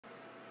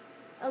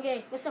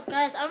Okay, what's up,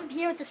 guys? I'm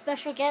here with a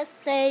special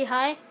guest. Say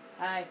hi.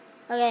 Hi.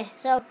 Okay,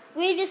 so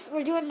we're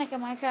doing like a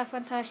Minecraft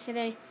montage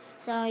today.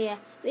 So yeah,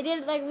 we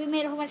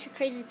made a whole bunch of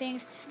crazy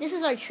things. This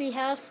is our tree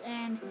house,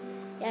 and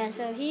yeah,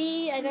 so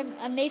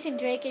I'm Nathan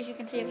Drake, as you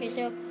can see. Okay,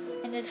 so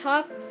in the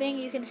top thing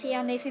you can see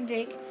I'm Nathan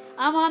Drake.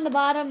 I'm on the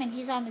bottom and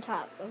he's on the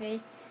top.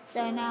 Okay,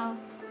 so now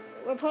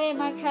we're playing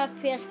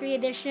Minecraft PS3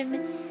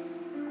 edition.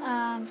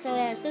 So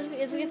yeah,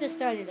 let's get this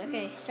started.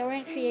 Okay, so we're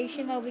in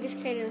creation mode. We just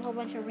created a whole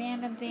bunch of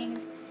random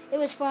things. It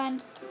was fun,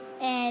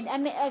 and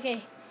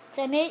okay.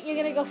 So Nate, you're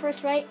gonna go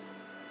first, right?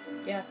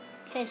 Yeah.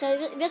 Okay,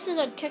 so this is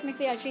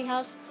technically our tree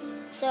house.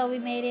 So we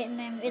made it, and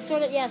then it's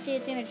sort of see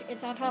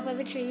it's on top of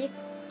a tree.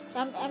 So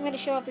I'm gonna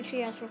show up the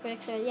tree house real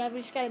quick. So yeah,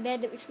 we just got a bed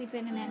that we sleep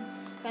in, and then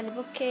got a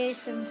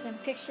bookcase and some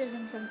pictures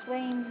and some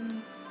flames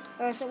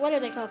so what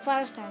are they called?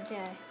 Firestones,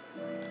 yeah.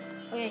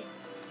 Okay,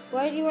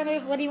 what do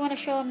you wanna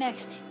show them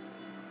next?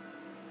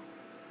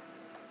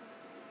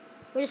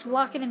 We're just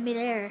walking in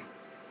midair.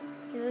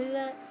 Can you believe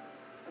that?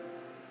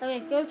 Okay,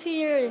 go to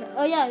your...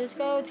 Oh, yeah, let's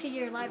go to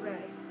your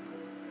library.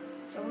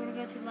 So we're going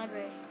to go to the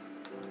library.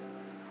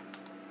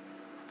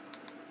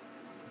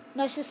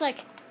 No, it's just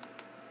like...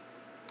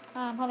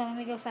 hold on, let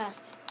me go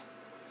fast.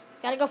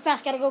 Gotta go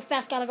fast, gotta go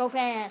fast, gotta go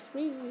fast.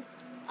 Whee!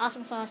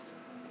 Awesome sauce.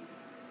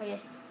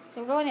 Okay,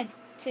 so we're going in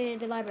to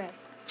the library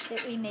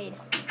that we made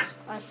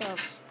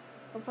ourselves.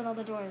 Open all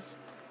the doors.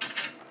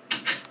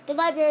 The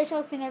library is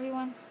open,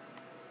 everyone.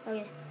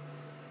 Okay.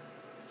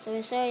 So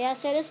this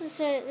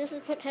is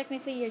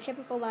technically your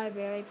typical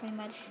library, pretty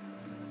much.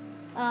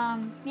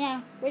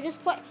 Yeah, we're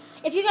just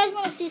if you guys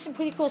want to see some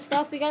pretty cool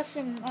stuff, we got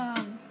some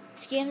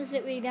skins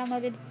that we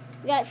downloaded.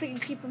 We got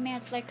freaking Creeper Man,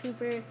 like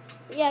Cooper.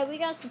 Yeah, we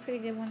got some pretty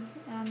good ones.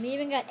 We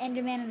even got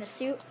Enderman in a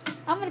suit.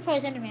 I'm gonna play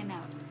as Enderman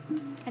now.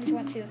 I just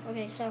want to.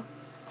 Okay, so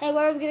hey,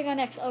 where are we gonna go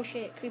next? Oh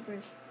shit,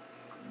 creepers.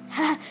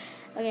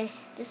 Okay,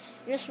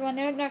 this one,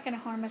 they're not gonna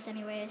harm us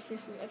anyway. It's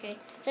just okay.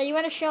 So you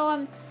want to show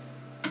them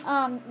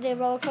the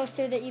roller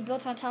coaster that you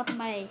built on top of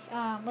my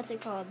what's it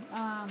called?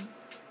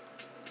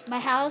 My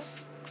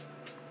house.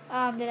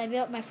 That I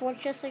built, my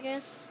fortress, I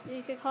guess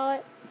you could call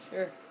it.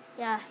 Sure.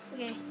 Yeah.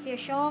 Okay. Here,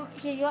 show them.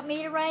 Here, you want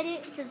me to ride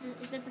it? Because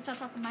since it's on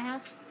top of my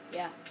house.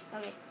 Yeah.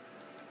 Okay.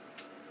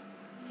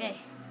 Okay.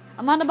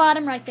 I'm on the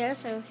bottom right there,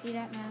 so if you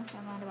don't know,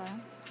 I'm on the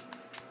bottom.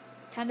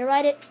 Time to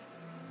ride it.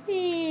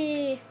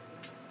 Whee.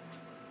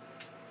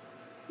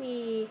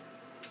 Whee.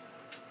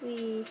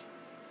 Whee.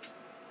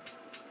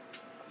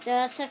 So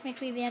that's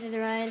technically the end of the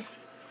ride.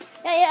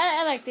 Yeah,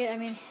 I liked it. I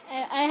mean,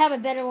 I have a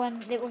better one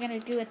that we're gonna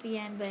do at the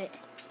end, but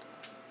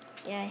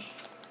yeah.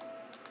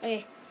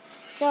 Okay.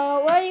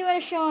 So what do you want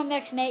to show them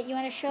next, Nate? You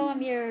want to show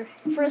them your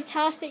first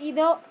house that you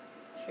built?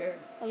 Sure.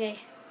 Okay.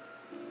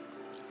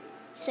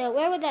 So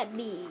where would that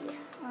be?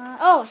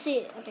 Oh, I see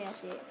it. Okay, I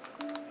see it.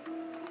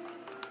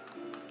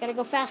 Gotta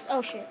go fast.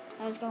 Oh shit,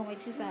 I was going way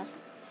too fast.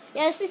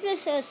 Yeah, this is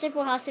just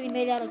simple house that we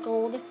made out of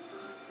gold.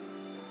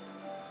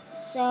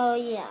 So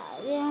yeah,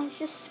 it's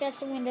just got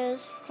some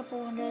windows, a couple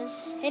windows.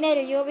 Hey Nate,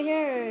 are you over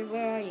here or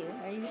where are you?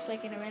 Are you just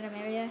like in a random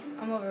area?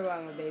 I'm over by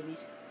my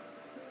babies.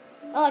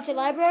 Oh, at the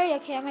library?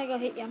 Okay, I'm gonna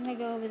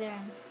go over there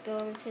and go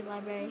over to the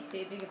library. See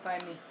if you can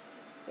find me.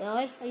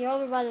 Really? Oh, you're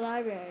over by the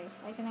library.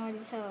 I can already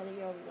tell that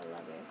you're over by the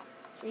library.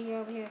 See, you're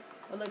over here.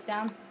 Oh, look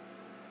down.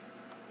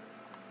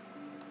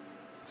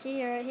 See,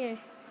 you're right here.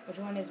 Which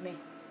one is me?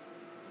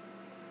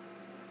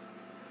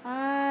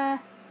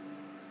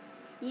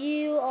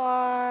 You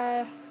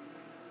are...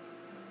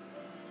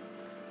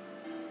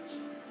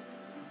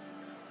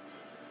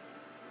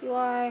 You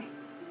are...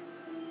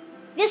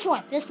 This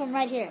one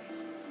right here.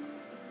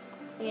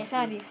 Okay, I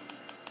found you.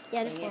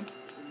 Yeah, this one.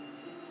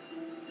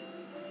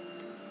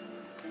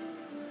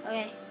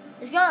 Okay,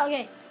 let's go.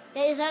 Okay,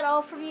 is that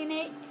all from you,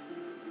 Nate?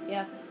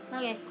 Yeah.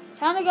 Okay,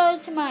 time to go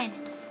to mine.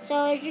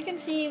 So as you can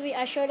see,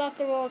 I showed off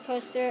the roller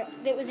coaster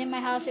that was in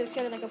my house. It was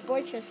sort of like a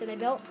fortress that I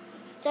built.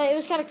 So it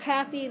was kind of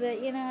crappy,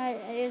 but you know,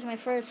 it was my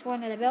first one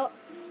that I built.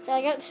 So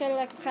I got sort of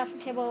like a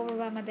crafting table over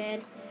by my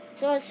bed.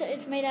 So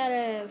it's made out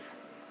of,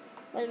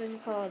 what was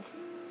it called?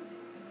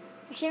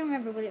 I can't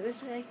remember, but it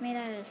was like made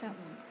out of something.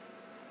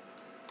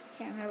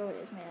 I can't remember what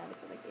it was made out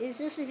of. Like,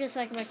 this is just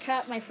like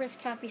my first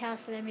crappy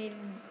house that I made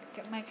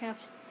in Minecraft.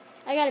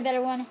 I got a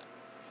better one.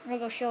 I'm gonna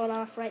go show it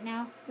off right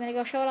now. You wanna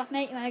go show it off,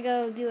 Nate? You wanna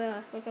go do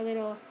a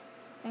little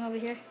thing over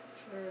here?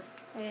 Sure.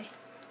 Okay.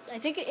 I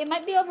think it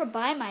might be over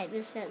by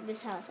this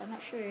house. I'm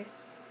not sure.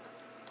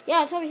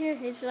 Yeah, it's over here.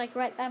 It's like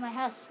right by my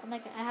house.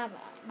 I have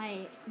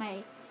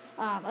my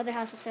other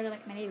house is sort of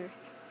like my neighbor.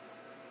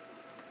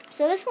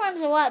 So this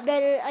one's a lot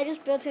better. I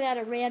just built it out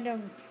of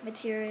random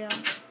material.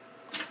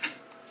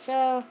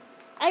 So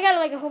I got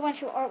like a whole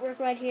bunch of artwork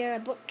right here, a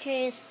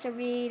bookcase to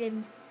read,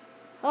 and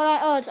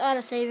oh, it's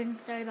auto saving.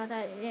 Sorry about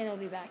that. It'll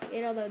be back.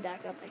 It'll load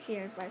back up like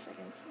here in 5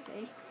 seconds.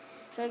 Okay.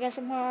 So I got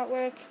some more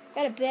artwork.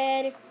 Got a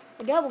bed,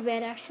 a double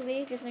bed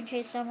actually, just in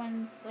case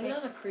someone. Look at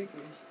all the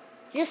creepers.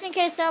 Just in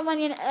case someone,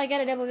 I got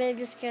a double bed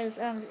just because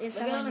if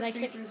someone likes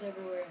it. Creepers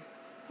everywhere.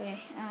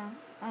 Okay.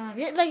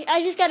 Like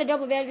I just got a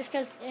double bed just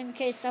because in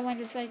case someone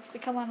just likes to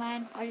come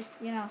online. I just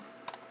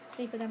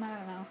sleep with them. I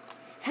don't know.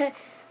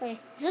 Okay,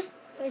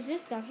 is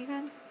this Donkey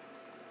Kong?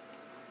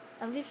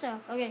 I believe so.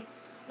 Okay,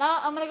 now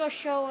I'm gonna go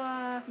show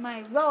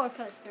my roller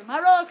coaster. My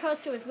roller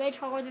coaster is way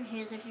taller than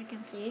his, as you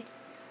can see,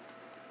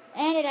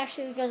 and it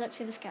actually goes up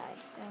to the sky.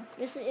 So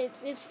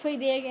it's pretty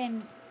big,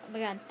 and oh my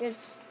god,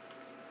 it's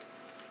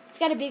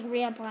got a big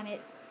ramp on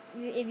it.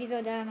 If you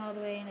go down all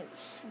the way, and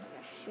it's, oh my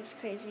gosh, it's just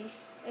crazy.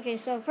 Okay,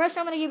 so first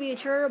I'm gonna give you a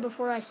tour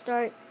before I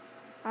start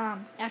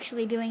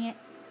actually doing it.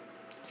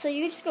 So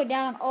you just go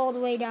down all the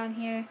way down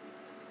here,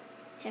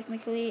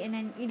 technically, and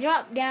then you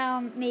drop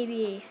down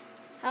maybe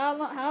how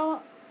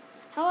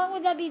long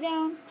would that be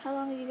down? How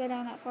long would you go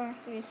down that far?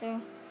 Okay,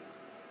 so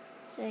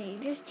you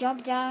just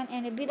jump down,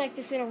 and it'd be like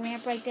this little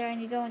ramp right there,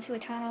 and you go into a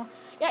tunnel.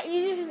 Yeah,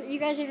 you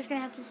guys are just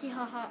gonna have to see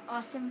how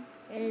awesome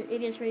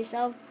it is for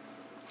yourself.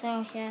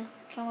 So yeah,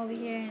 come over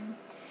here, and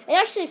it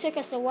actually took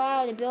us a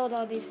while to build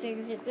all these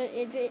things.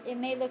 It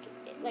may look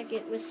like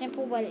it was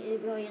simple, but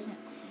it really isn't.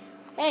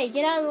 Hey,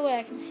 get out of the way!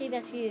 I can see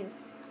that's you.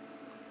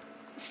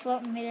 Just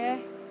floating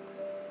midair.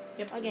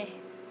 Yep. Okay.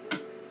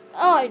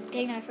 Oh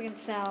dang! I freaking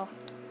fell.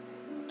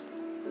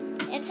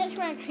 And since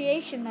we're in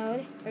creation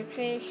mode,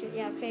 creation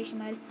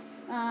mode,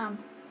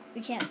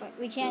 we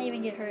can't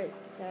even get hurt,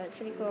 so it's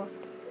pretty cool.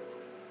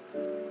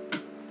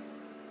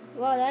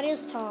 Well, that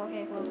is tall.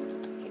 Okay, well,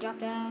 okay, drop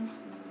down.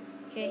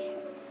 Okay,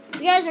 if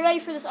you guys are ready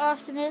for this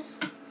awesomeness,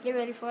 get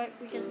ready for it,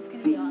 because it's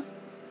gonna be awesome.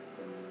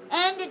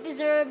 And it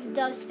deserves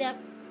dubstep,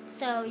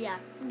 so yeah,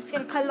 I'm just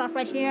gonna cut it off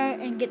right here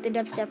and get the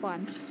dubstep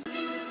on.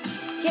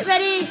 Get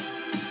ready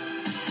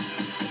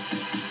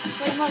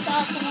for the most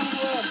awesome one in the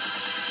world.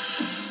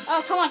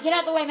 Oh, come on, get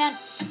out of the way, man.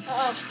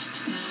 Uh-oh.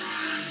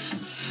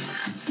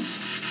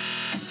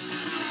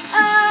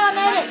 Oh, I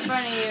made it. In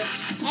front of you.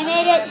 I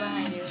made it. Right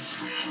behind you.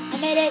 I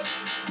made it.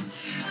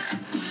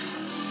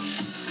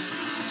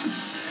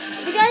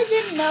 If you guys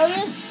didn't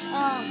notice,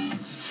 hold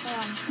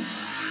on.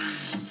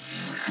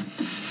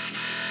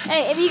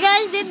 Hey, if you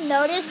guys didn't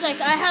notice, like,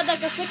 I had,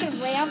 like, a freaking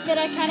ramp that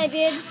I kind of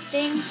did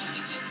thing.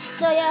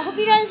 So, yeah, I hope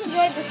you guys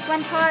enjoyed this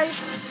funtage.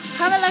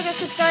 Comment, like, and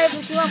subscribe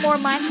if you want more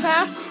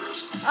Minecraft.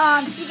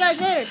 See you guys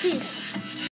later. Peace.